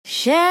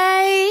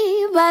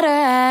Shea butter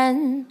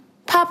and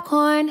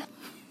popcorn.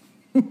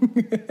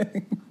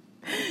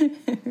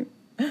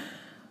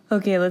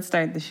 Okay, let's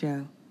start the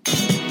show.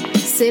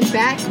 Sit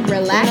back,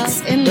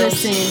 relax, and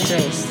listen.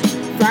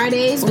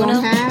 Fridays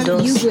gonna have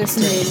you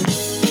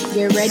glistening.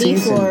 Get ready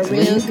for a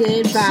real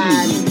good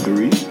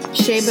vibe.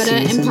 Shea butter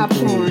and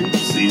popcorn.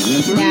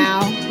 Season 3.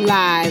 Now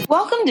live.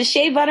 Welcome to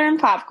Shea Butter and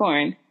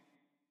Popcorn.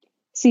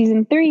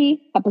 Season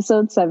 3,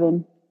 Episode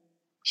 7.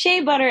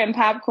 Shea Butter and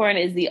Popcorn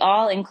is the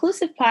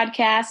all-inclusive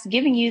podcast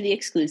giving you the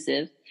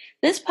exclusive.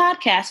 This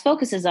podcast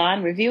focuses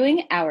on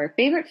reviewing our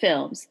favorite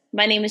films.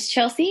 My name is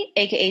Chelsea,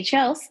 aka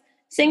Chels,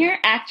 singer,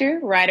 actor,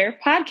 writer,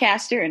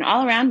 podcaster, and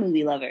all-around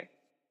movie lover.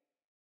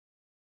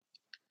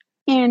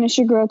 And it's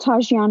your girl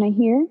Tajana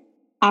here,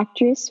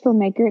 actress,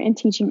 filmmaker, and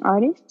teaching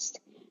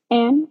artist,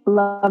 and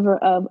lover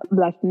of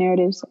Black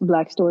narratives,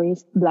 Black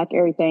stories, Black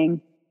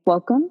everything.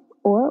 Welcome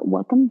or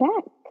welcome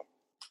back.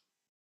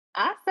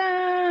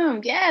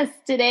 Awesome. Yes,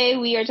 today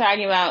we are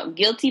talking about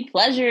guilty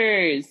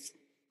pleasures.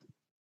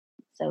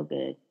 So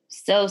good.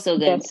 So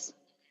good. Yes.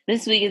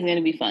 This week is going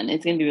to be fun.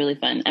 It's going to be really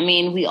fun. I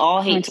mean, we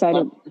all hate to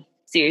love them.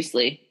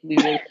 Seriously. We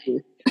really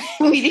do.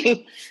 We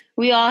do.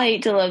 We all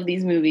hate to love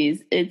these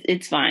movies.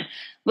 It's fine.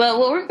 But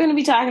what we're going to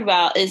be talking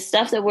about is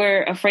stuff that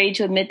we're afraid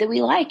to admit that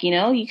we like. You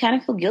know, you kind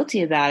of feel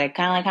guilty about it.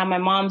 Kind of like how my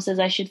mom says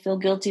I should feel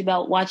guilty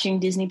about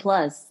watching Disney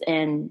Plus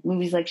and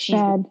movies like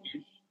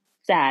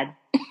Sad.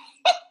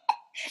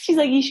 She's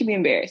like, you should be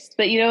embarrassed.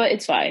 But you know what?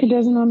 It's fine. He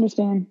doesn't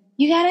understand.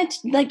 You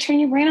gotta turn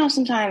your brain off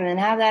sometime and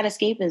have that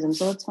escapism.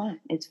 So it's fine.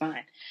 It's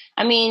fine.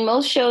 I mean,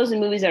 most shows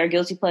and movies that are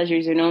guilty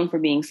pleasures are known for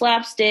being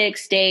slapstick,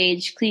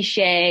 stage,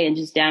 cliche, and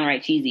just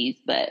downright cheesies.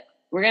 But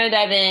we're gonna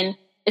dive in.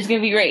 It's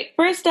gonna be great.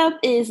 First up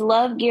is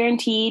Love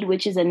Guaranteed,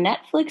 which is a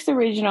Netflix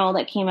original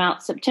that came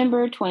out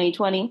September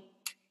 2020.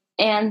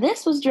 And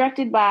this was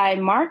directed by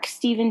Mark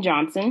Steven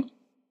Johnson.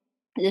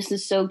 This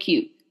is so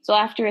cute. So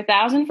after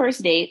 1,000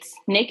 first dates,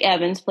 Nick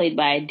Evans, played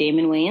by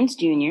Damon Wayans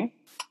Jr.,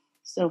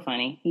 so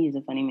funny. He's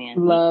a funny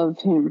man.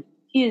 Love him.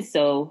 He is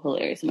so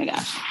hilarious. Oh my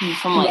gosh. He's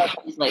from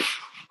these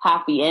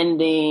happy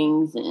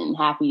endings and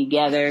happy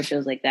together,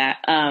 shows like that.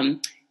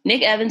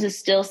 Nick Evans is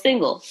still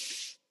single.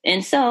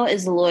 And so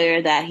is the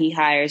lawyer that he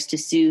hires to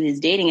sue his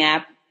dating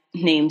app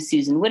named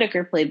Susan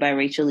Whitaker, played by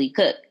Rachel Lee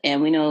Cook.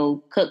 And we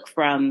know Cook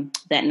from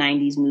that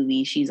 90s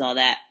movie, She's All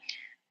That,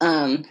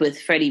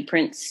 with Freddie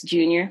Prinze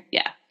Jr.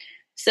 Yeah.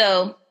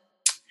 So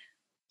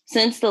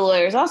since the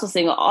lawyer is also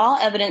single, all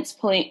evidence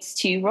points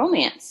to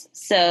romance.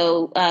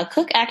 So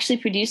Cook actually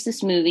produced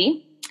this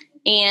movie,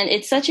 and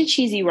it's such a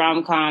cheesy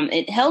rom-com.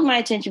 It held my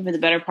attention for the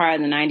better part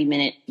of the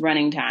 90-minute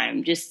running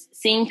time. Just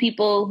seeing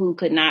people who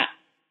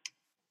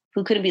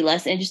couldn't be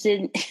less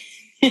interested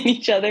in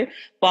each other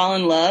fall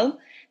in love.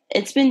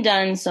 It's been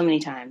done so many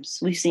times.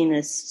 We've seen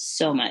this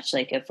so much.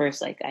 Like at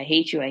first, I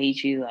hate you,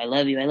 I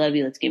love you,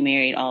 let's get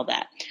married, all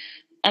that.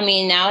 I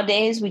mean,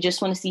 nowadays, we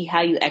just want to see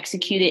how you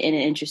execute it in an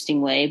interesting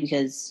way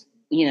because,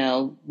 you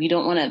know, we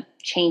don't want to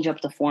change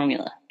up the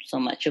formula so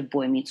much of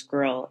boy meets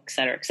girl, et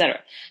cetera, et cetera.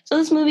 So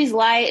this movie's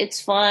light.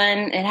 It's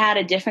fun. It had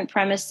a different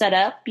premise set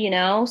up, you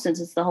know, since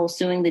it's the whole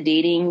suing the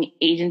dating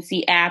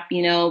agency app,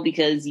 you know,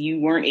 because you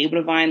weren't able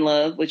to find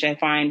love, which I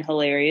find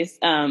hilarious.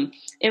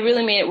 It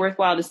really made it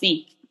worthwhile to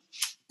see.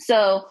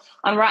 So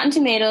on Rotten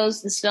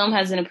Tomatoes, this film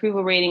has an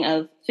approval rating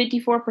of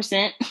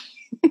 54%.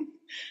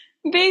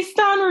 Based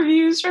on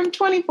reviews from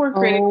 24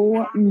 critics.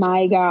 Oh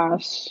my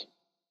gosh.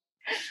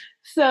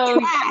 So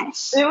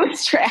trash. It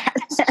was trash.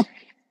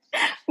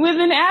 With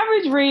an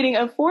average rating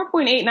of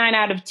 4.89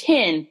 out of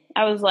 10.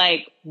 I was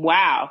like,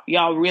 wow,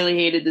 y'all really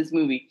hated this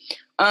movie.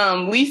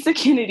 Lisa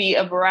Kennedy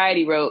of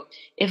Variety wrote,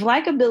 if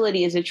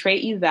likability is a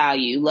trait you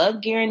value,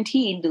 Love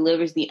Guaranteed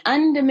delivers the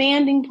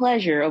undemanding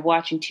pleasure of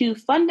watching two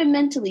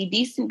fundamentally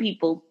decent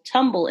people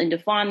tumble into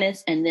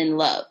fondness and then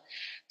love.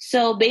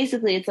 So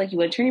basically, it's like you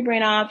want to turn your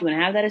brain off. You want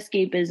to have that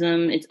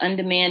escapism. It's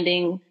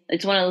undemanding.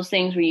 It's one of those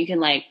things where you can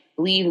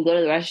leave and go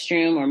to the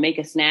restroom or make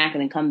a snack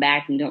and then come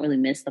back and you don't really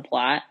miss the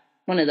plot.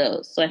 One of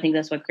those. So I think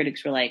that's why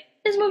critics were like,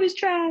 this movie's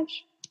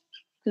trash.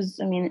 Because,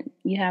 I mean,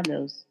 you have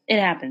those. It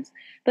happens.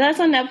 But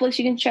that's on Netflix.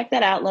 You can check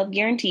that out. Love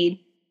Guaranteed.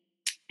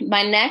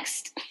 My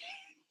next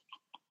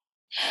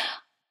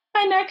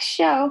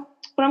show,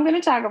 what I'm going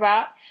to talk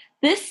about,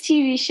 this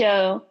TV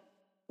show,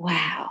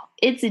 wow,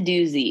 it's a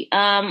doozy.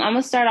 I'm going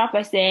to start off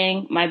by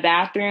saying my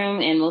bathroom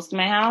and most of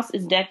my house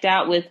is decked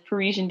out with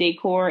Parisian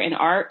decor and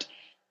art.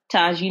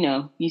 Taj, you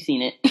know, you've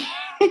seen it.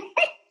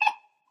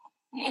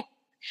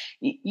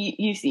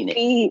 You've seen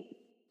it.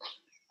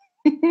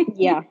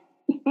 Yeah.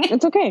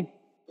 It's okay.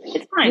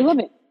 It's fine. I love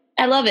it.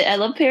 I love it. I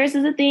love Paris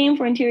as a theme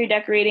for interior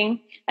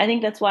decorating. I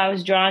think that's why I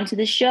was drawn to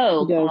the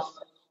show. Yes.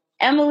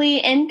 Emily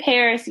in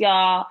Paris,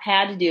 y'all,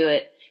 had to do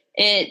it.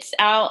 It's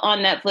out on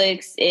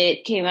Netflix.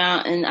 It came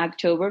out in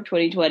October of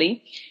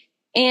 2020.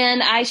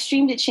 And I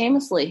streamed it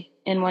shamelessly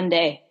in one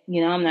day.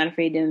 You know, I'm not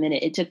afraid to admit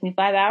it. It took me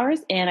 5 hours,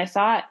 and I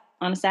saw it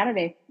on a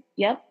Saturday.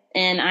 Yep.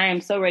 And I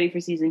am so ready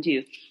for season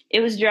 2. It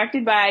was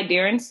directed by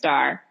Darren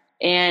Star.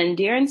 And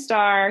Darren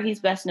Star, he's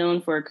best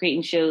known for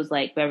creating shows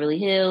like Beverly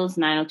Hills,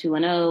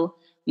 90210,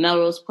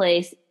 Melrose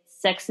Place,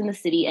 Sex and the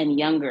City, and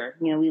Younger.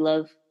 You know, we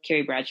love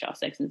Carrie Bradshaw,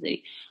 Sex and the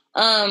City.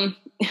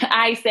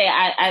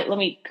 Let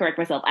me correct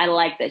myself. I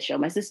like that show.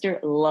 My sister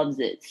loves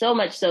it so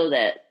much so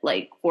that,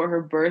 like, for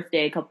her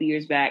birthday a couple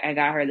years back, I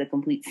got her the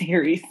complete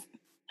series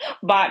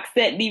box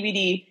set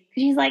DVD.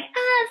 She's like,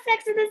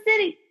 Sex and the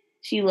City.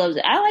 She loves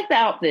it. I like the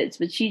outfits,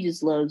 but she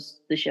just loves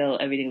the show,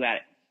 everything about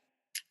it.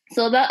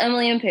 So about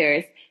Emily in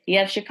Paris, you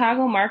have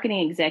Chicago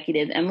marketing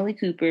executive Emily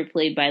Cooper,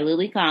 played by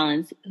Lily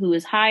Collins, who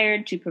is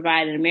hired to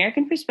provide an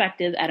American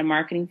perspective at a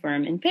marketing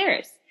firm in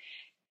Paris.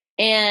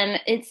 And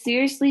it's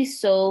seriously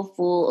so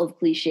full of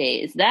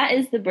cliches. That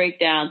is the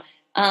breakdown.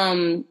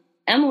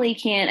 Emily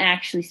can't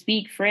actually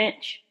speak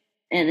French,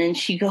 and then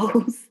she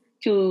goes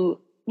to,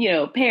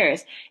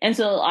 Paris. And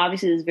so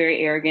obviously it's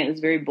very arrogant.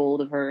 It's very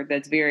bold of her.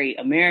 That's very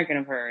American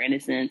of her in a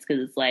sense,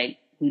 because it's like,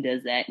 who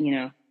does that?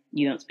 You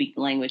don't speak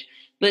the language.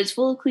 But it's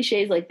full of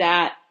cliches like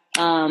that.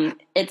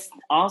 It's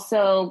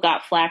also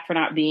got flack for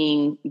not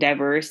being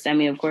diverse. I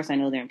mean, of course, I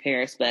know they're in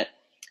Paris, but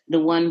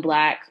the one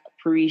Black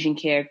Parisian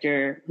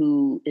character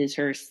who is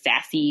her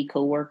sassy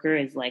coworker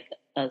is like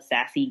a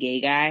sassy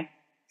gay guy.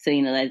 So,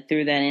 that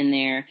threw that in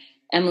there.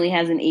 Emily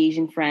has an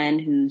Asian friend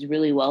who's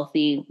really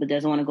wealthy, but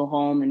doesn't want to go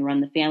home and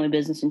run the family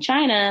business in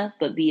China,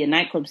 but be a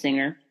nightclub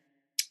singer.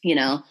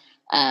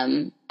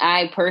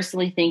 I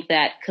personally think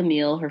that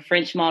Camille, her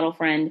French model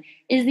friend,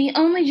 is the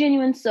only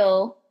genuine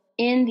soul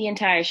in the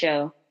entire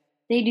show.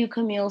 They do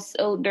Camille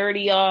so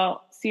dirty,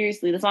 y'all.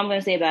 Seriously, that's all I'm going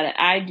to say about it.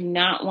 I do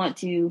not want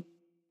to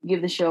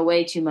give the show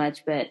away too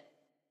much, but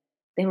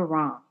they were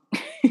wrong.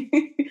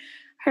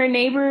 Her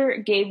neighbor,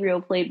 Gabriel,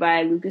 played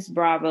by Lucas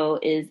Bravo,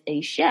 is a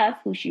chef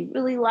who she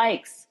really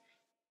likes,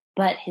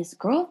 but his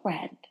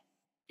girlfriend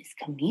is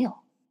Camille.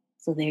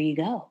 So there you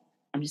go.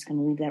 I'm just going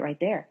to leave that right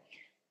there.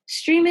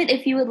 Stream it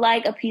if you would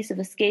like a piece of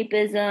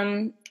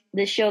escapism.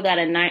 This show got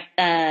a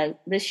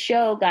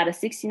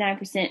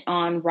 69%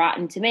 on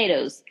Rotten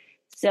Tomatoes.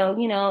 So,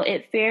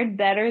 it fared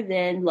better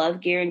than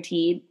Love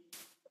Guaranteed.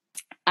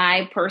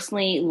 I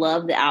personally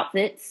love the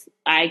outfits.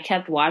 I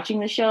kept watching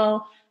the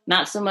show,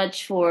 not so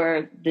much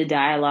for the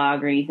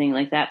dialogue or anything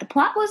like that. The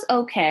plot was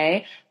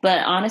okay, but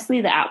honestly,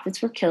 the outfits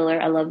were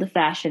killer. I love the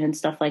fashion and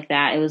stuff like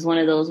that. It was one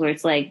of those where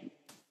it's like,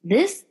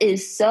 this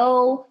is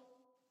so,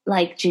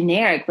 like,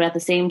 generic, but at the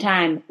same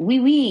time,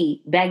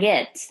 oui,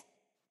 baguette.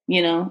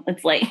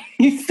 It's like,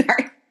 you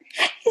start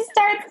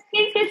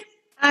speaking.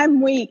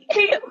 I'm weak.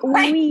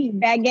 Oui,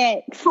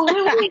 baguette.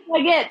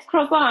 Baguettes,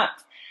 croissants.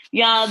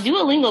 Y'all,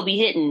 Duolingo be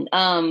hitting.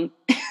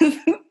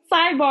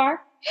 Sidebar.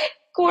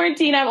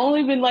 Quarantine, I've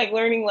only been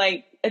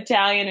learning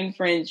Italian and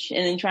French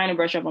and then trying to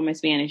brush up on my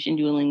Spanish in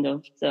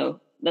Duolingo.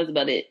 So that's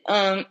about it.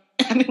 I've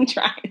been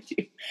trying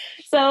to.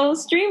 So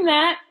stream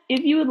that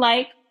if you would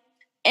like.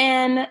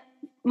 And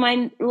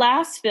my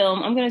last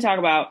film I'm going to talk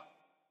about,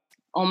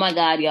 oh my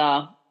God,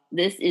 y'all.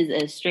 This is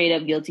a straight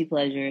up guilty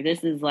pleasure.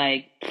 This is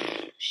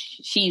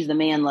she's the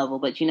man level,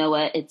 but you know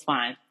what? It's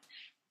fine.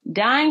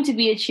 Dying to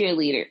be a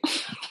Cheerleader.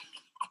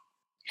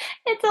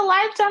 It's a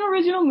Lifetime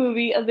original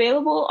movie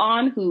available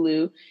on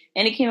Hulu,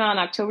 and it came out in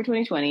October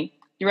 2020,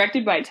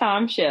 directed by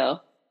Tom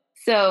Shell.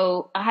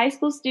 So a high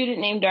school student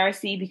named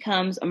Darcy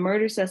becomes a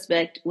murder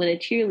suspect when a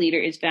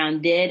cheerleader is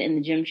found dead in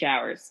the gym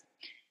showers.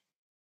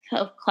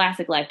 So,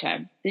 classic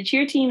Lifetime. The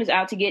cheer team is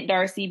out to get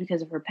Darcy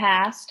because of her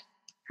past.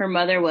 Her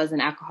mother was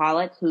an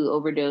alcoholic who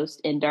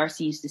overdosed, and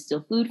Darcy used to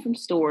steal food from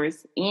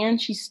stores,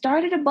 and she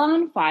started a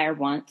bonfire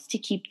once to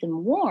keep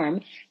them warm,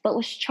 but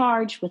was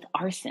charged with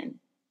arson.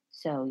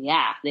 So,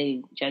 yeah,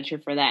 they judge her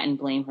for that and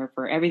blame her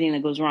for everything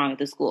that goes wrong at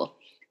the school.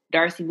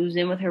 Darcy moves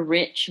in with her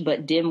rich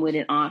but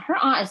dim-witted aunt. Her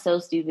aunt is so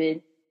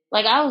stupid.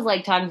 I was,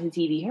 talking to the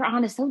TV. Her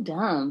aunt is so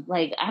dumb.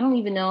 I don't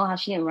even know how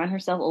she didn't run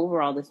herself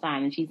over all this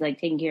time, and she's,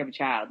 taking care of a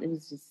child. It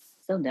was just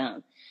so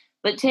dumb.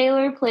 But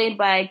Taylor, played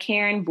by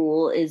Karen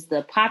Boole, is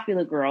the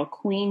popular girl,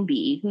 Queen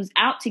Bee, who's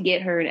out to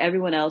get her and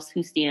everyone else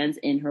who stands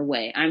in her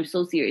way. I'm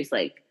so serious.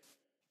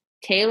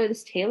 Taylor,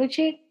 this Taylor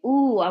chick,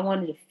 ooh, I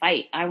wanted to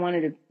fight. I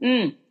wanted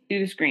to through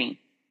the screen.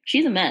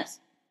 She's a mess.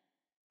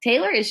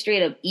 Taylor is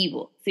straight up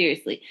evil,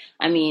 seriously.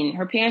 I mean,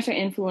 her parents are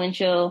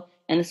influential,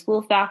 and the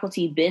school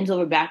faculty bends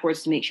over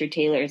backwards to make sure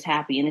Taylor is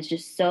happy, and it's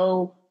just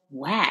so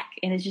whack,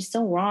 and it's just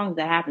so wrong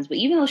that happens. But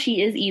even though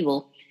she is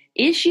evil,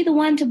 is she the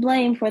one to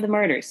blame for the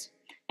murders?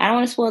 I don't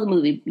want to spoil the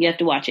movie. You have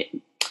to watch it.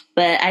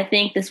 But I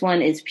think this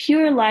one is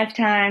pure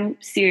Lifetime,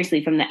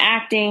 seriously, from the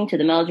acting to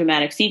the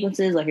melodramatic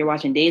sequences, like you're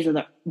watching Days of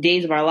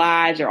Our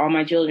Lives or All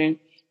My Children.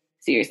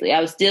 Seriously,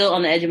 I was still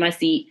on the edge of my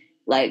seat.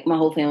 My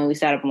whole family, we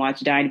sat up and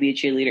watched Dying to be a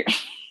Cheerleader.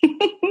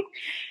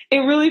 It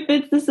really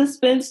fits the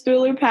suspense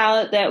thriller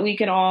palette that we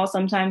can all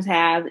sometimes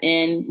have,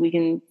 and we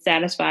can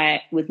satisfy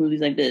it with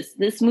movies like this.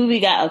 This movie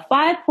got a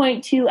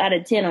 5.2 out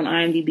of 10 on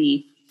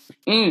IMDb.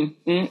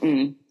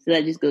 So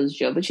that just goes to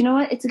show. But you know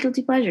what? It's a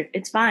guilty pleasure.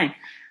 It's fine.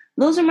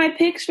 Those are my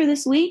picks for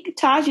this week.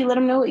 Taj, you let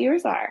them know what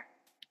yours are.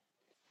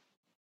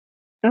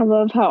 I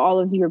love how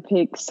all of your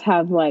picks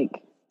have low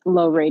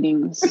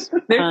ratings.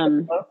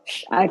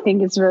 I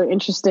think it's very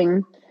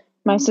interesting.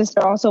 My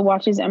sister also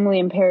watches Emily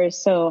in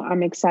Paris, so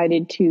I'm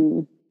excited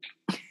to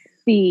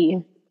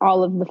see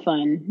all of the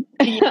fun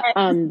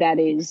that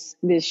is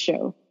this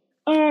show.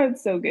 Oh,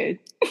 it's so good.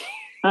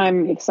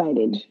 I'm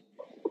excited.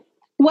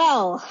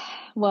 Well,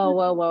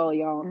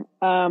 y'all.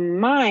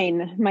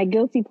 My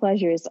guilty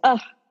pleasures.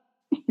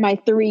 My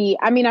 3.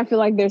 I mean, I feel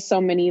like there's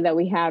so many that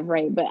we have,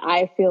 right? But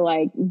I feel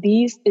like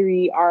these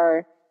 3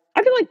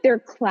 I feel like they're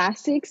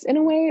classics in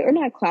a way, or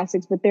not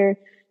classics, but they're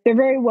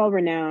very well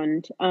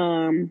renowned.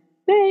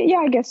 Yeah,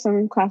 I guess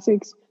some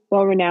classics,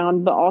 well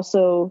renowned, but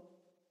also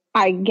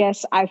I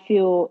guess I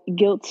feel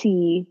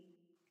guilty,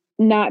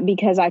 not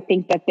because I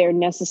think that they're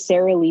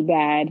necessarily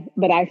bad,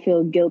 but I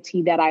feel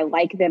guilty that I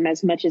like them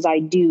as much as I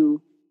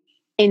do,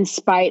 in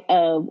spite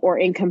of or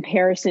in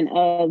comparison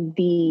of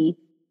the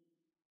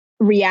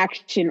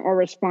reaction or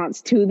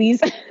response to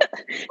these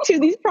to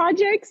these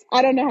projects.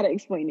 I don't know how to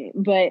explain it,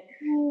 but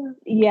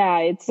yeah,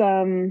 it's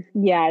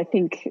I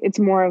think it's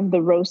more of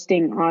the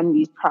roasting on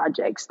these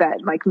projects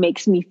that like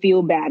makes me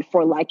feel bad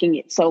for liking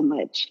it so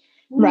much,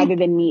 rather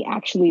than me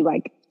actually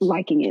like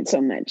liking it so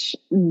much,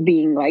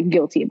 being like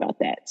guilty about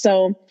that.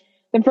 So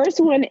the first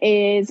one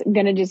is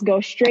gonna just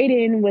go straight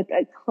in with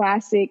a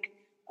classic,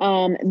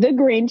 The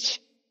Grinch.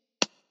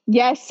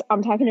 Yes,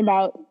 I'm talking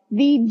about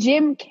the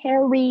Jim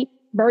Carrey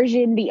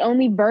version, the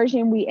only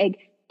version we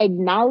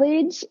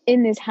acknowledge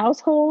in this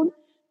household.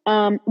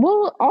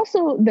 Well,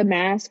 also The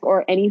Mask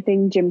or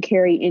anything Jim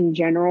Carrey in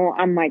general.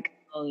 I'm like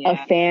a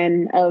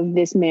fan of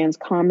this man's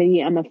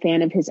comedy. I'm a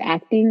fan of his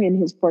acting and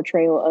his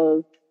portrayal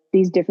of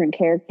these different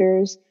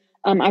characters.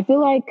 I feel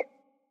like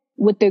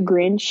with The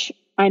Grinch,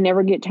 I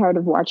never get tired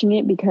of watching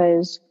it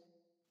because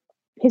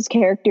his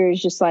character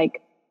is just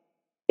like,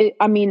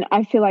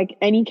 I feel like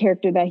any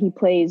character that he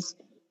plays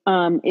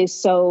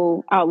is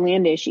so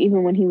outlandish.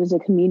 Even when he was a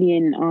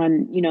comedian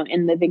on,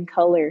 In Living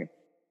Color,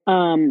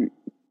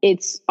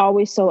 it's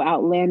always so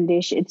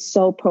outlandish. It's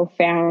so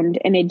profound,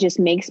 and it just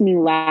makes me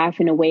laugh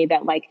in a way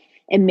that like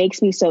it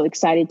makes me so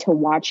excited to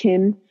watch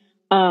him.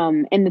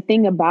 And the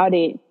thing about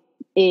it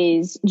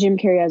is Jim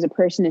Carrey as a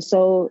person is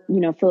so,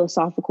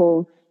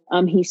 philosophical.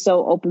 He's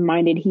so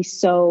open-minded. He's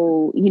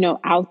so,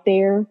 out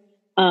there.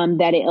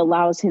 That it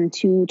allows him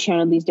to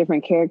channel these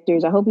different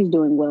characters. I hope he's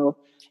doing well.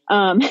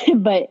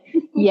 But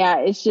yeah,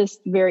 it's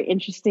just very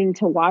interesting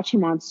to watch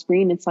him on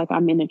screen. It's like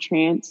I'm in a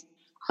trance.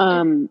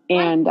 And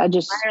I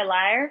just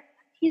liar.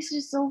 He's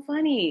just so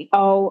funny.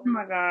 Oh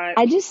my God.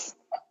 I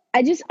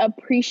just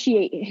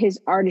appreciate his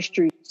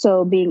artistry.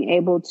 So being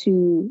able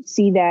to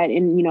see that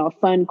in, a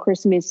fun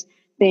Christmas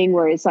thing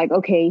where it's like,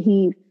 okay,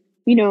 he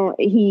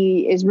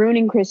is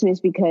ruining Christmas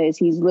because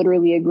he's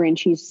literally a Grinch.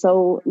 He's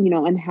so,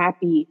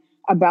 unhappy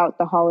about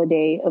the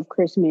holiday of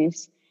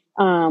Christmas.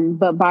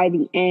 But by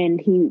the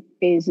end, he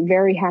is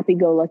very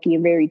happy-go-lucky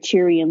and very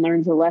cheery and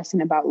learns a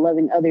lesson about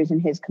loving others in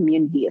his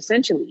community,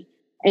 essentially,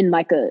 in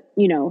like a,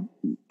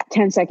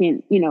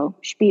 10-second,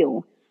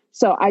 spiel.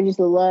 So I just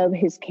love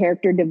his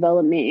character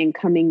development and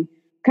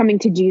coming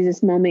to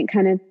Jesus moment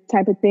kind of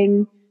type of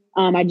thing.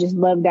 I just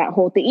love that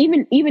whole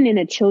thing. Even in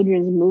a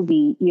children's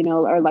movie,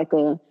 or like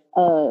a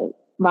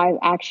live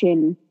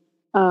action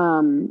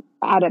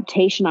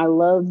adaptation, I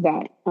love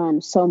that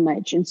so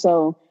much. And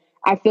so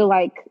I feel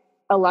like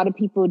a lot of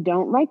people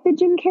don't like the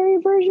Jim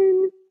Carrey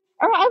version,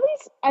 or at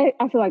least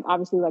I feel like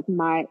obviously like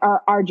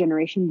our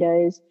generation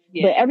does,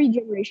 but every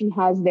generation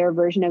has their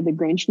version of the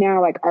Grinch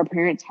now. Like our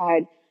parents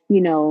had,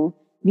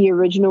 the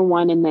original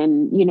one, and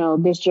then,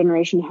 this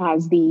generation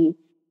has the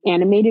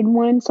animated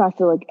one. So I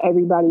feel like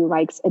everybody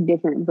likes a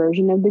different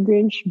version of the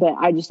Grinch, but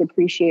I just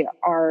appreciate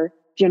our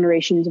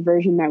generation's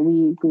version that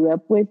we grew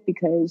up with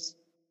because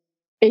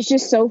it's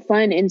just so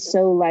fun and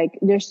so like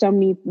there's so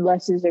many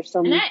lessons. There's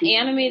so many. And that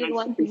animated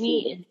one to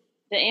me,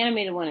 the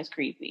animated one is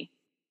creepy.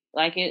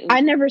 Like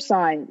I never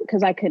saw it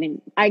because I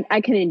couldn't.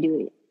 I couldn't do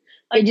it.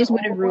 Like it just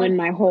would have ruined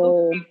my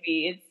whole.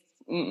 It's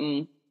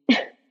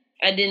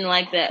I didn't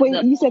like that.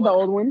 Wait, you said the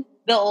old one?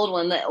 The old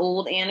one, the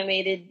old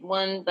animated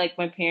one, like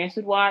my parents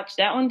would watch.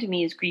 That one to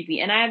me is creepy,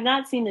 and I have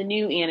not seen the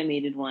new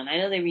animated one. I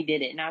know they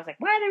redid it, and I was like,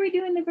 why are they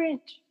redoing the Grinch?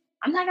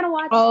 I'm not gonna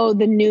watch. Oh,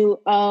 the new.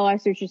 Oh, I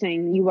see what you're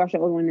saying. You watched the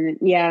old one, and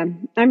yeah.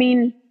 I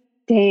mean,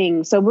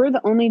 dang. So we're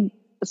the only.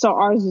 So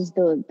ours is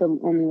the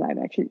only live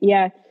action.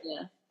 Yeah.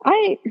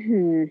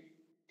 Yeah.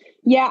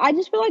 Yeah, I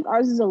just feel like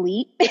ours is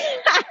elite.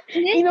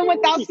 Even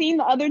without seeing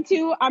the other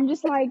two, I'm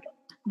just like,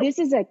 this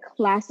is a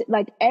classic.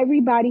 Like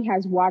everybody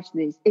has watched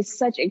this. It's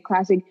such a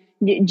classic.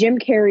 Jim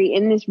Carrey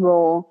in this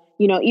role,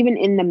 even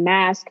in The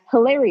Mask,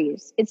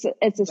 hilarious. It's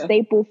a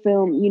staple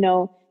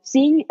film.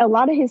 Seeing a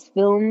lot of his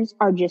films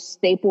are just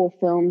staple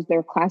films.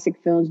 They're classic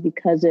films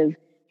because of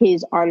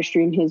his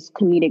artistry and his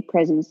comedic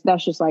presence.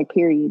 That's just like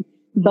period.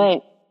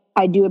 But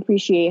I do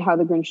appreciate how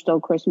The Grinch Stole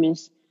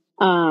Christmas.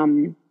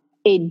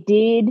 It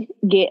did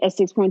get a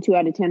 6.2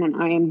 out of 10 on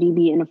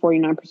IMDb and a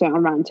 49%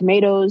 on Rotten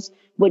Tomatoes,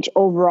 which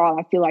overall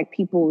I feel like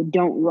people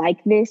don't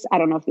like this. I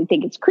don't know if they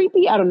think it's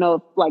creepy. I don't know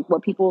if like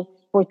what people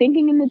were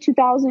thinking in the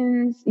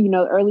 2000s,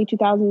 early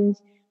 2000s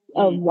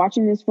of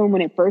watching this film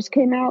when it first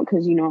came out.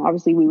 Cause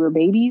obviously we were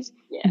babies,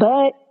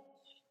 but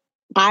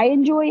I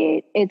enjoy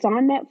it. It's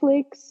on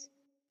Netflix.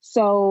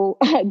 So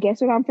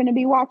guess what I'm going to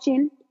be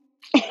watching?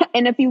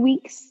 in a few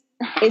weeks.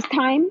 It's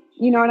time.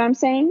 You know what I'm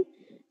saying?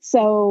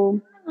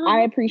 So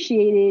I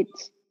appreciate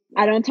it.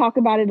 I don't talk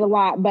about it a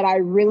lot, but I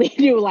really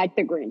do like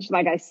The Grinch.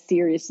 Like, I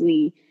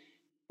seriously,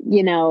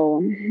 you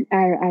know, I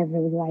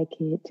really like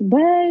it.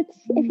 But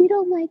if you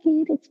don't like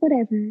it, it's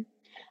whatever.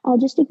 I'll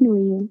just ignore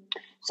you.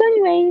 So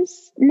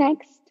anyways,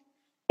 next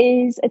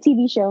is a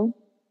TV show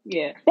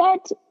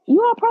that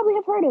you all probably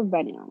have heard of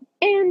by now.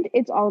 And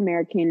it's All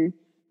American.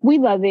 We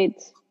love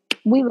it.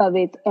 We love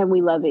it, and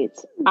we love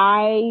it.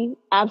 I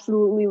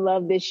absolutely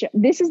love this show.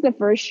 This is the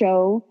first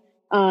show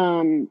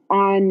on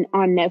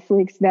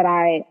Netflix that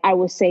I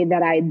will say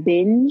that I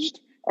binged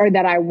or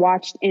that I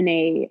watched in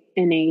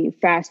a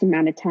fast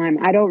amount of time.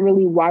 I don't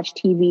really watch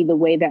TV the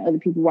way that other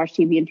people watch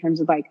TV in terms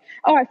of like,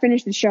 oh, I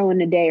finished the show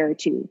in a day or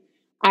two.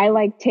 I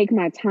like take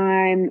my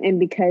time, and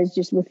because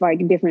just with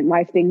like different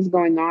life things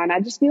going on,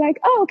 I just be like,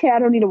 oh, okay, I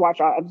don't need to watch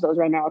all episodes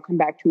right now. I'll come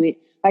back to it.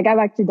 Like, I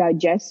like to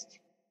digest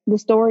the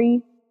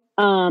story.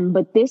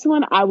 But this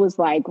one, I was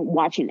like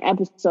watching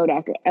episode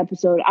after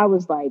episode. I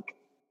was like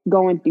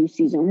going through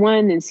season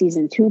 1, and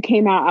season 2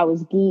 came out. I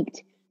was geeked.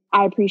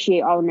 I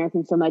appreciate All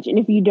American so much. And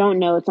if you don't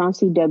know, it's on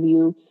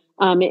CW.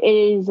 It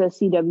is a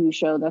CW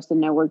show. That's the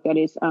network that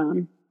it's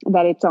on.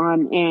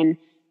 And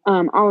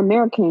All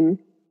American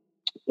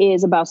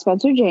is about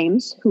Spencer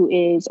James, who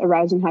is a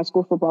rising high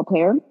school football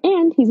player,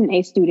 and he's an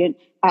A student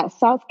at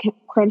South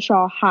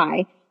Crenshaw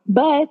High.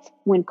 But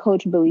when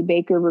Coach Billy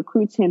Baker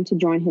recruits him to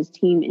join his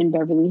team in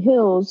Beverly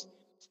Hills,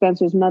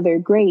 Spencer's mother,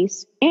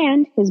 Grace,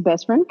 and his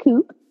best friend,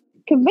 Coop,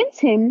 convince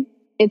him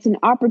it's an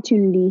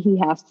opportunity he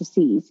has to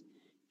seize.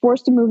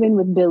 Forced to move in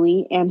with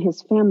Billy and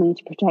his family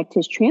to protect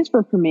his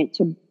transfer permit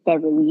to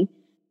Beverly,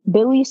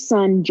 Billy's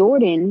son,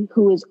 Jordan,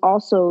 who is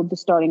also the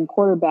starting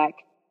quarterback,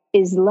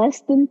 is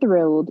less than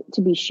thrilled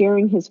to be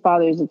sharing his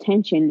father's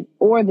attention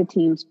or the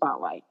team's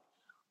spotlight.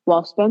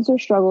 While Spencer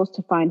struggles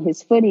to find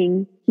his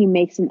footing, he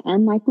makes an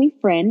unlikely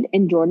friend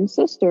in Jordan's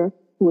sister,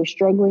 who is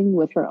struggling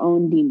with her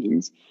own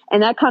demons.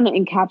 And that kind of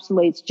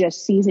encapsulates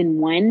just season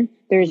 1.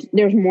 There's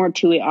more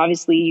to it.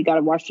 Obviously, you got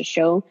to watch the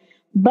show.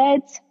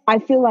 But I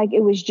feel like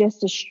it was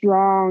just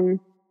the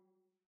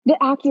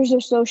actors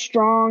are so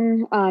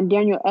strong.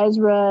 Daniel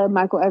Ezra,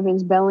 Michael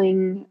Evans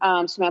Belling,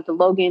 Samantha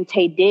Logan,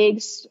 Taye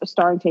Diggs,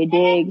 starring Taye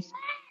Diggs.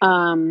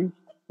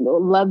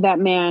 Love that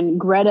man.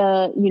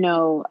 Greta,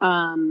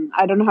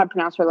 I don't know how to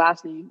pronounce her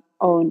last name.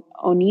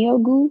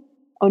 Onyeagu.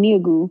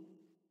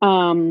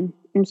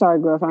 I'm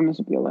sorry, girl, if I mess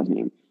up your last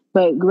name.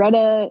 But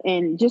Greta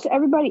and just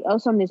everybody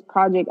else on this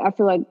project, I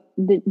feel like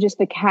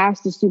the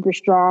cast is super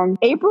strong.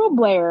 April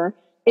Blair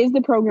is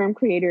the program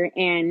creator,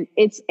 and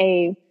it's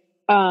a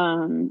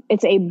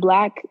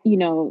black,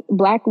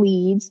 black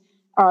leads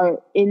are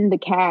in the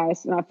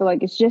cast. And I feel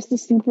like it's just a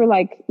super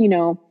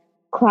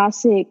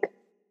classic,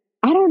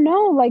 I don't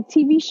know, like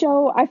TV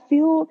show. I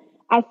feel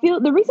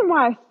the reason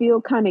why I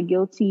feel kind of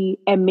guilty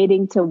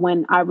admitting to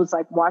when I was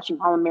like watching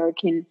All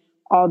American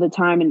all the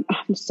time. And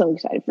I'm so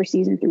excited for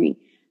season 3,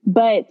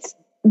 but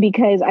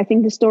because I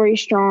think the story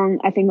is strong.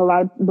 I think a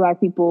lot of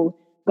Black people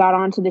got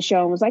onto the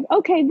show and was like,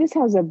 okay, this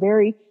has a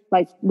very,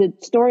 the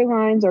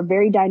storylines are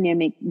very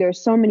dynamic.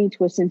 There's so many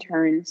twists and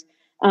turns.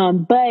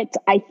 But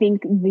I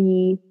think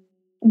the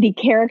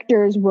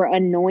characters were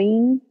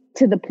annoying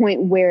to the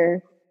point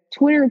where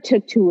Twitter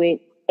took to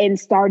it and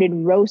started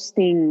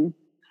roasting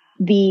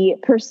the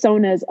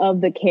personas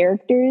of the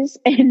characters.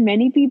 And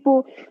many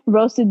people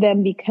roasted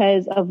them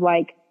because of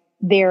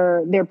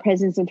their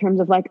presence in terms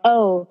of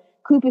oh,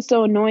 Coop is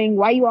so annoying.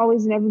 Why you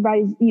always in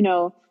everybody's,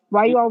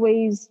 why you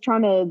always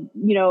trying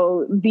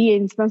to, be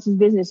in Spencer's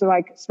business?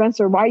 Or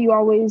Spencer, why you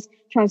always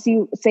trying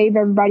to save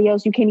everybody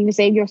else? You can't even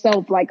save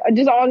yourself.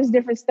 Just all this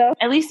different stuff.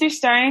 At least they're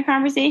starting a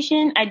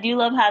conversation. I do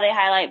love how they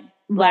highlight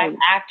Black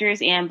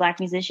actors and Black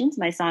musicians.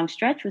 My song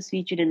Stretch was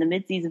featured in the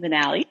mid-season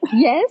finale.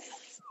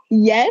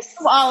 Yes.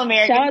 All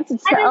American. Shout out to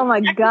oh my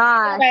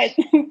gosh.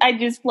 I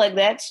just plugged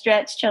that.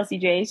 Stretch, Chelsea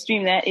J.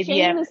 Stream that if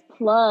you have.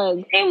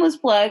 Shameless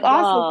plug.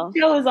 Also, the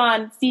show is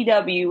on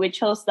CW, which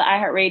hosts the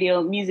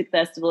iHeartRadio Music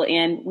Festival,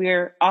 and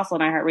we're also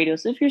on iHeartRadio.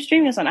 So if you're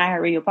streaming us on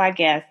iHeartRadio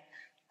podcast,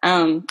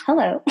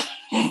 hello.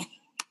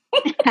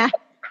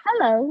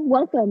 Hello,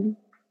 welcome.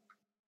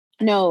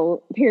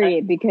 No,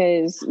 period,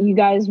 because you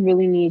guys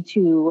really need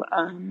to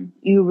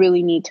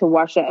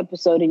watch that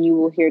episode, and you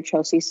will hear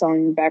Chelsea's song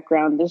in the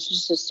background. This is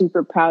just a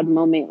super proud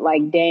moment.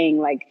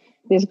 Dang,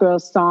 this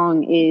girl's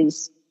song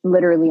is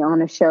literally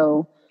on a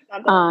show.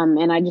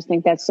 And I just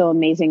think that's so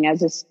amazing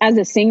as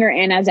a singer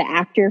and as an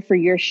actor for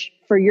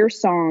your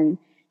song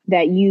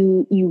that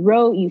you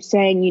wrote, you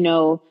sang,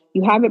 you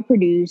have it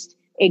produced,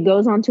 it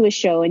goes onto a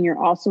show, and you're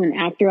also an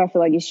actor. I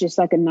feel like it's just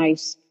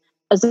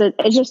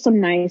it's just some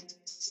nice,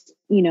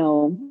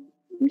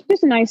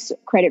 just a nice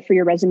credit for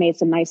your resume.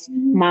 It's a nice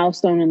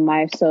milestone in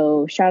life.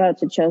 So shout out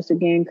to Chelsea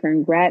again.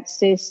 Congrats,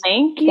 sis.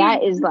 Thank you.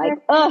 That is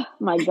oh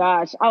my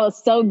gosh. I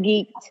was so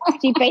geeked.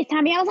 She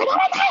FaceTimed me. I was like, oh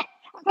my God.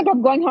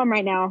 I'm going home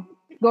right now.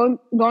 Going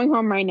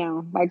home right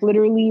now.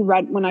 Literally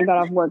right when I got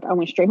off work, I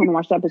went straight home and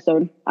watched the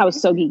episode. I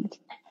was so geeked.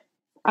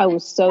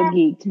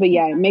 But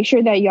yeah, make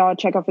sure that y'all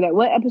check out for that.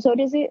 What episode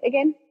is it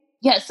again?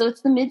 Yeah, so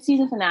it's the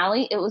mid-season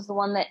finale. It was the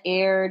one that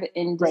aired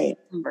in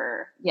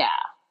December. Yeah.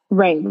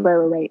 Right.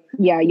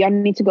 Yeah, y'all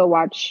need to go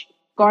watch.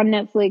 Go on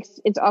Netflix.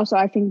 It's also,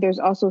 I think there's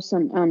also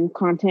some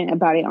content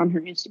about it on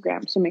her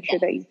Instagram. So make sure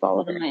that you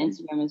follow her. My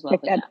Instagram as well,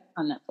 but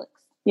on Netflix.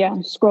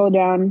 Yeah, scroll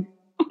down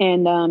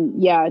and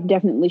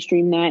definitely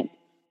stream that.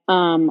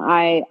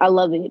 I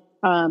love it.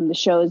 The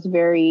show is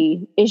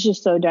it's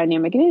just so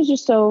dynamic, and it's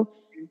just so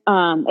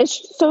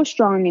it's so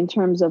strong in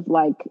terms of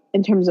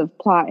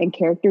plot and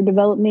character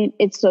development.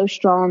 It's so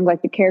strong,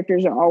 like the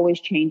characters are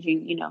always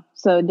changing, you know.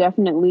 So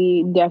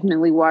definitely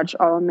watch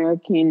All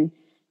American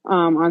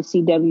on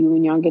CW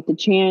when y'all get the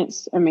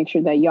chance, and make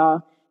sure that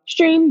y'all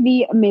stream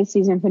the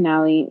mid-season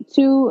finale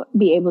to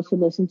be able to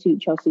listen to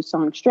Chelsea's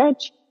song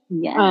Stretch.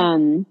 Yeah.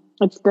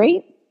 It's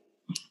great.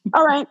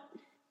 All right,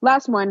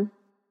 last one.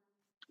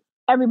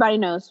 Everybody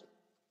knows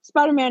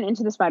Spider-Man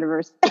Into the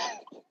Spider-Verse.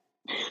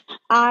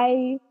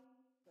 Childish,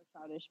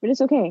 but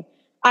it's okay.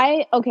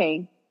 I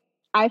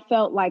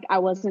felt like I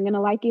wasn't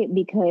gonna like it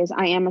because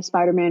I am a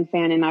Spider-Man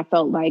fan, and I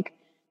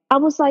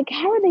was like,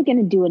 how are they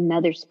gonna do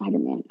another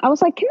Spider-Man? I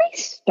was like, can they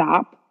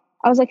stop?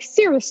 I was like,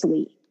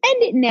 seriously,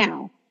 end it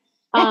now.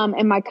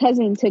 And my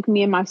cousin took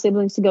me and my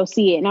siblings to go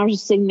see it, and I was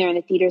just sitting there in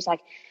the theaters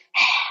like,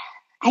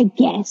 I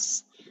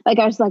guess. Like,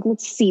 I was like,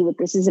 let's see what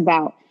this is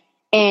about.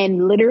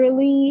 And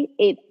literally,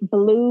 it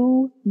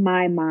blew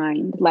my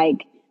mind.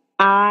 Like,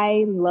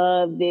 I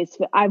love this.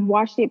 I've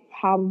watched it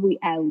probably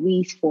at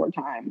least 4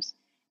 times.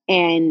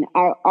 And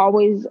I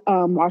always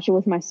watch it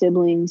with my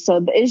siblings.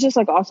 So it's just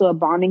like also a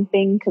bonding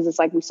thing, because it's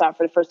like we saw it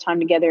for the first time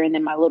together. And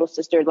then my little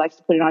sister likes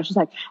to put it on. She's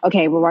like,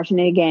 okay, we're watching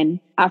it again.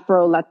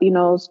 Afro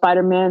Latino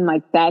Spider-Man,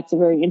 like that's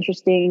very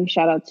interesting.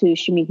 Shout out to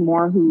Shameik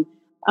Moore, who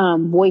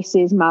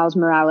voices Miles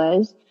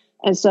Morales.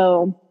 And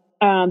so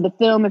the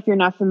film, if you're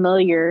not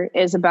familiar,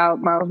 is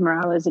about Miles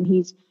Morales, and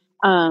he's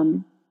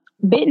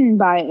bitten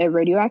by a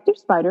radioactive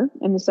spider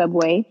in the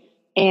subway.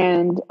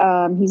 And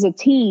he's a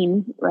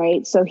teen,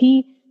 right? So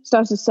he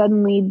starts to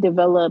suddenly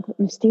develop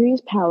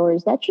mysterious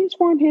powers that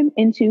transform him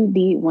into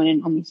the one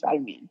and only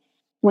Spider-Man.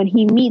 When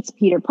he meets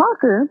Peter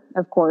Parker,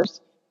 of course,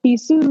 he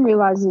soon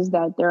realizes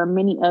that there are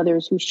many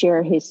others who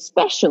share his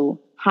special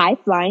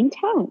high-flying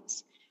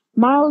talents.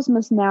 Miles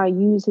must now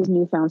use his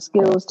newfound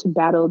skills to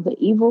battle the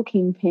evil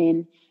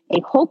Kingpin,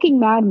 a hulking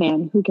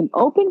madman who can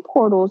open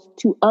portals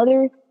to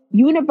other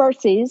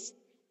universes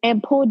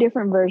and pull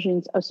different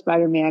versions of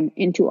Spider-Man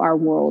into our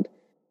world.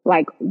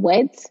 Like,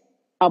 what?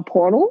 A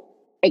portal?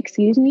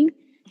 Excuse me?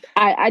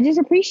 I just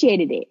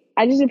appreciated it.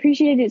 I just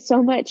appreciated it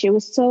so much. It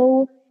was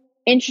so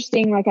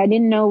interesting. Like, I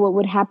didn't know what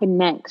would happen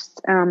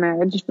next. I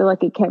just feel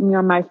like it kept me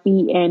on my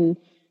feet. And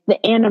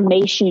the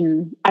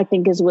animation, I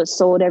think, is what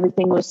sold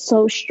everything. It was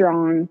so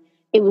strong.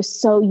 It was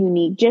so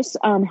unique. Just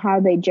how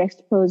they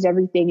juxtapose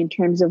everything in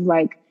terms of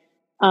like,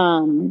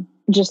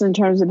 just in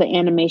terms of the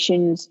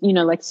animations, you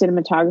know, like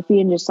cinematography,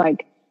 and just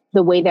like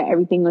the way that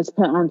everything was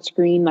put on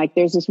screen. Like,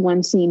 there's this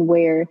one scene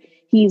where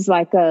he's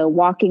like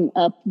walking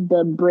up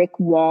the brick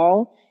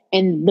wall,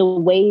 and the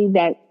way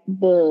that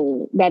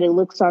it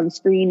looks on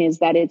screen is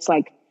that it's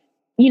like,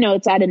 you know,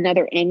 it's at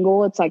another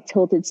angle. It's like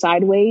tilted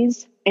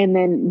sideways. And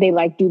then they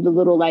like do the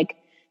little, like,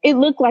 it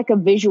looked like a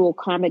visual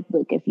comic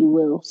book, if you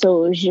will.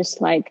 So it was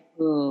just like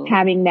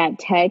having that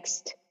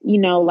text, you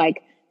know,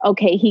 like,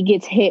 okay, he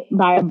gets hit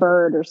by a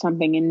bird or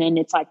something, and then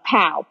it's like,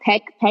 pow,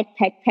 peck, peck,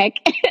 peck, peck.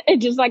 It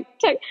just like,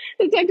 the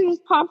text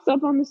just pops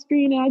up on the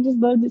screen, and I just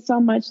loved it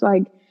so much.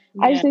 Like,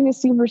 yeah. I just think it's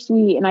super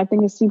sweet, and I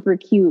think it's super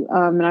cute.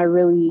 And I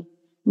really,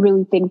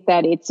 really think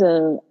that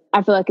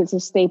I feel like it's a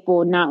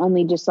staple, not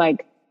only just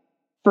like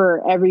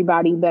for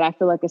everybody, but I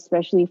feel like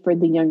especially for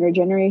the younger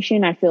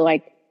generation. I feel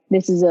like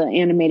this is an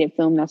animated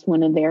film that's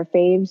one of their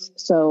faves.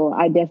 So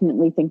I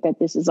definitely think that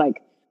this is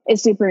like,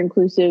 it's super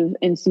inclusive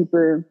and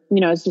super, you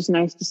know, it's just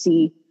nice to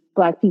see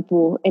Black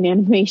people in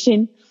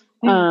animation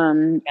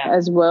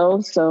as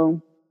well.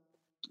 So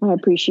I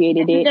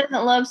appreciated it. Who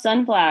doesn't love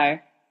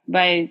Sunflower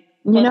by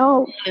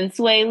and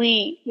Sway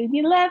Lee? If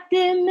you left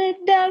in the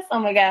dust, oh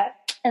my God.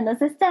 And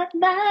this is stuck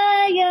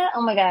by you.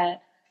 Oh my God.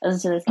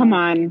 Listen to this. Come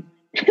on.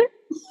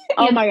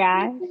 Oh my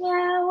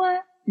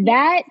God.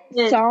 That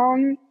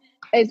song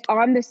is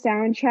on the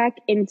soundtrack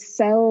and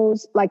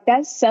sells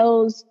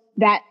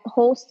that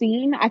whole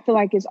scene. I feel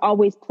like is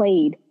always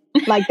played.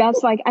 Like,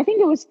 that's like, I don't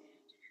know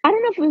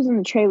if it was in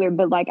the trailer,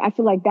 but like, I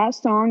feel like that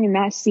song and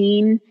that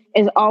scene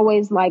is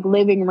always like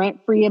living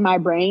rent free in my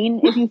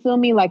brain. If you feel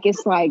me, like,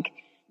 it's like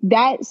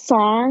that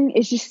song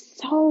is just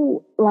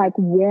so like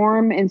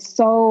warm and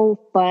so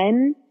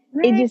fun.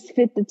 Right. It just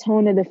fit the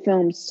tone of the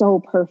film so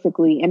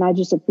perfectly, and I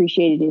just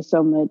appreciated it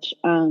so much.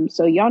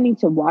 So y'all need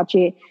to watch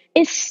it.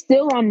 It's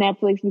still on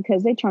Netflix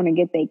because they're trying to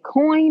get their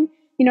coin.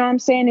 You know what I'm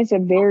saying? It's a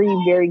very,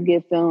 very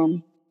good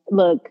film.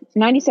 Look,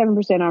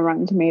 97% on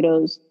Rotten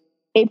Tomatoes,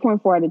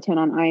 8.4 out of 10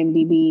 on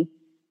IMDb.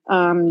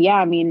 Yeah,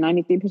 I mean,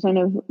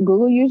 93% of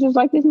Google users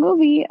like this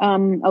movie. A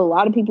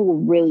lot of people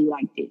really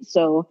liked it.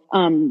 So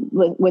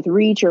with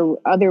Reach or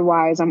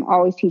otherwise, I'm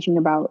always teaching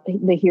about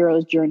the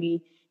hero's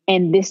journey.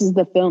 And this is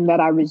the film that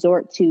I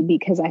resort to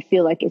because I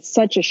feel like it's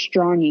such a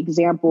strong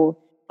example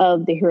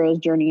of the hero's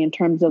journey in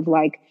terms of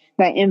like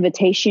that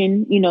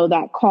invitation, you know,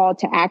 that call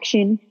to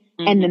action,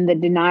 and then the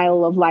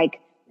denial of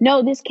like,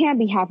 no, this can't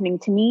be happening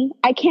to me.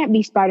 I can't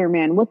be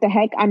Spider-Man. What the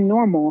heck? I'm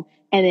normal.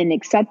 And then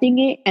accepting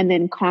it and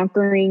then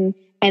conquering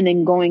and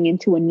then going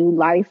into a new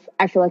life.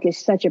 I feel like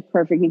it's such a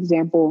perfect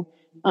example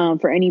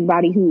for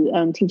anybody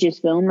who teaches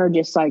film or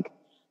just like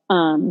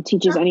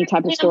teaches any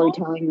type of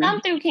storytelling.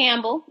 Come through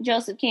Campbell,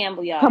 Joseph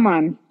Campbell, y'all. Come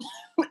on.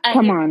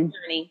 Come on.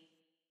 Journey.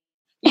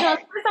 You know,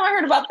 the first time I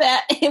heard about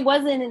that, it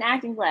wasn't in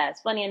acting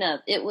class. Funny enough,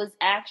 it was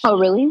actually. Oh,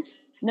 really?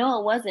 No,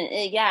 it wasn't.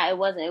 It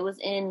wasn't. It was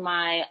in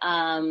my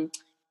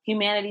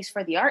Humanities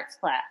for the Arts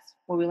class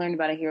where we learned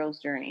about a hero's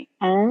journey.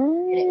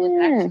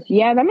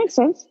 Yeah, that makes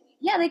sense.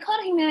 Yeah, they called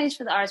it Humanities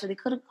for the Arts, or they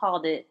could have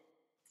called it.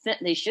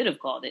 They should have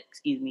called it.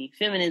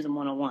 Feminism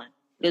 101,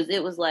 because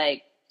it was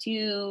like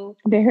the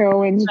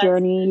heroine's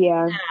journey.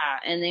 Yeah,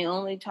 and they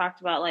only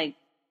talked about like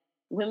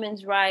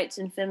women's rights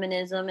and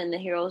feminism and the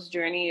hero's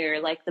journey, or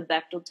like the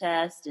Bechdel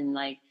test, and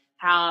like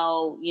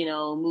how, you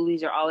know,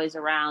 movies are always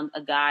around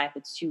a guy. If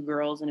it's two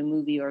girls in a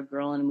movie or a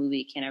girl in a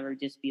movie, it can't ever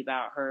just be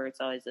about her. It's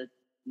always a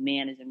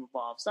man is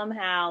involved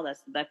somehow.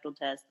 That's the Bechdel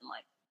test, and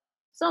like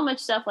so much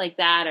stuff like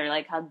that, or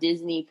like how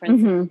Disney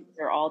princesses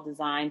are all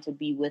designed to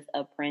be with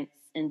a prince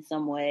in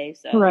some way.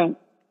 So right.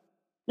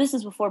 This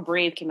is before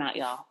Brave came out,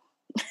 y'all.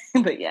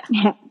 But yeah.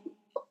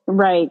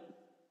 Right.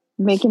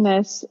 Making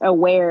us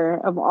aware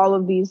of all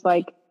of these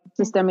like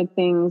systemic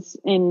things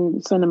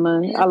in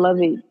cinema. I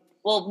love it.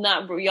 Well,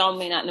 y'all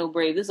may not know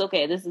Brave. This is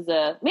okay. This is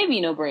maybe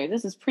you know Brave.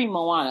 This is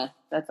pre-Moana.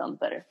 That sounds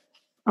better.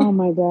 Oh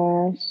my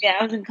gosh. Yeah,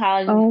 I was in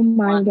college. Oh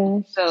my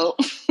gosh. So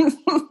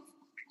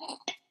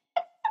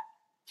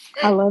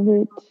I love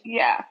it.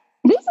 Yeah.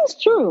 This is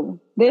true.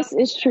 This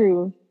is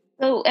true.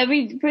 So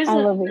every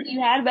person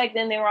you had back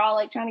then, they were all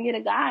like trying to get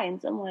a guy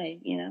in some way,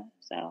 you know?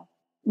 So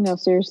no,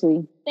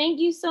 seriously. Thank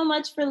you so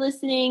much for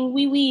listening.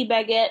 Oui,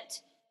 baguette.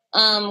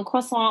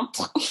 Croissant.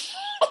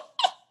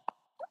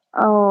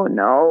 Oh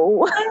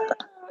no.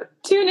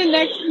 Tune in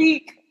next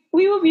week.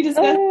 We will be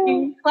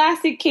discussing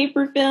classic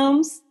caper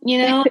films, you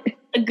know,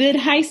 a good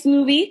heist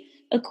movie,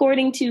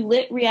 according to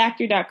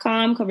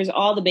litreactor.com, covers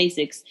all the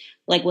basics,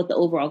 like what the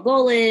overall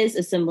goal is,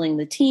 assembling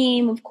the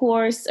team, of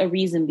course, a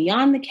reason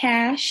beyond the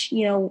cash,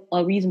 you know,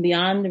 a reason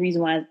beyond the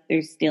reason why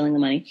they're stealing the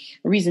money,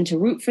 a reason to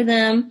root for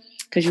them,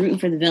 because you're rooting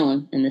for the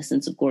villain in this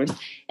sense, of course,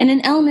 and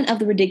an element of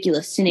the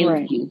ridiculous, to name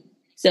a few.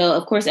 So,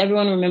 of course,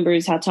 everyone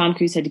remembers how Tom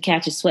Cruise had to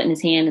catch his sweat in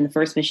his hand in the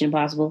first Mission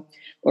Impossible,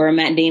 or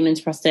Matt Damon's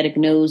prosthetic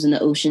nose in the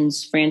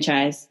Ocean's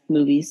franchise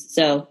movies.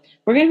 So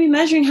we're going to be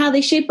measuring how they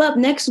shape up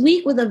next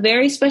week with a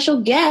very special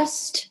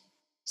guest.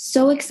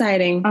 So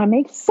exciting. I'm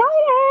excited.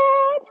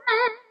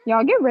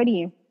 Y'all get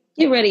ready.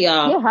 Get ready,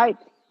 y'all. Get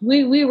hyped.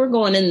 We were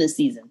going in this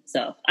season.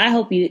 So I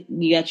hope you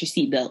got your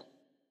seatbelt.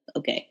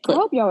 Okay. Click. I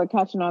hope y'all are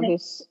catching on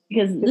this.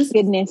 Because this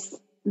goodness.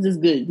 This is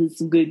good.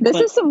 This is good. This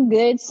is some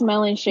good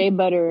smelling shea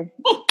butter.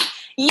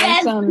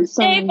 Yes,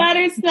 shea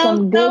butter smells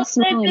some good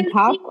smelling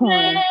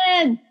popcorn.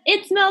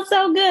 It smells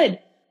so good.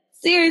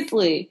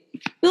 Seriously.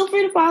 Feel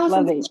free to follow us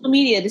on social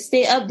media to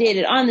stay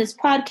updated on this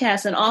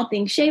podcast and all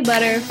things shea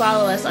butter.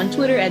 Follow us on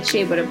Twitter at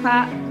Shea Butter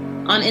Pop,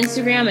 on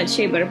Instagram at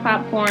Shea Butter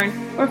Popcorn,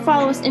 or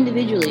follow us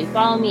individually.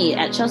 Follow me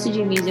at Chelsea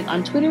G Music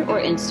on Twitter or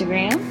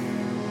Instagram.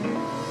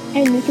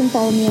 And you can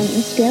follow me on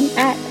Instagram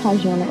at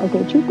Tajana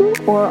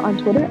Okechukwu or on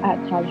Twitter at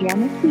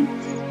Tajana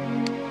Tweets.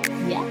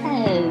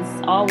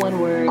 Yes, all one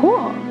word.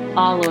 Cool.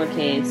 All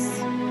lowercase.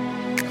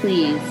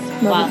 Please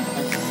follow us.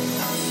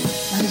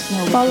 Let us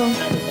know. Follow.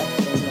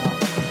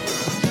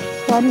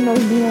 Slide in those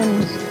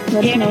DMs.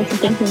 Let us know what you're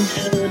thinking.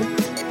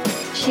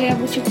 Share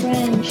with your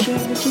friends. Share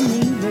with your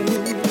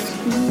neighbors.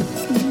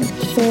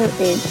 Share it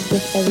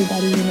with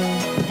everybody you know.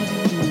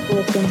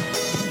 Listen.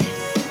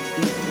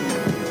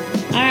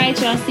 All right,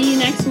 y'all. See you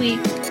next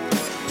week.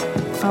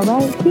 All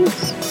right.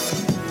 Peace.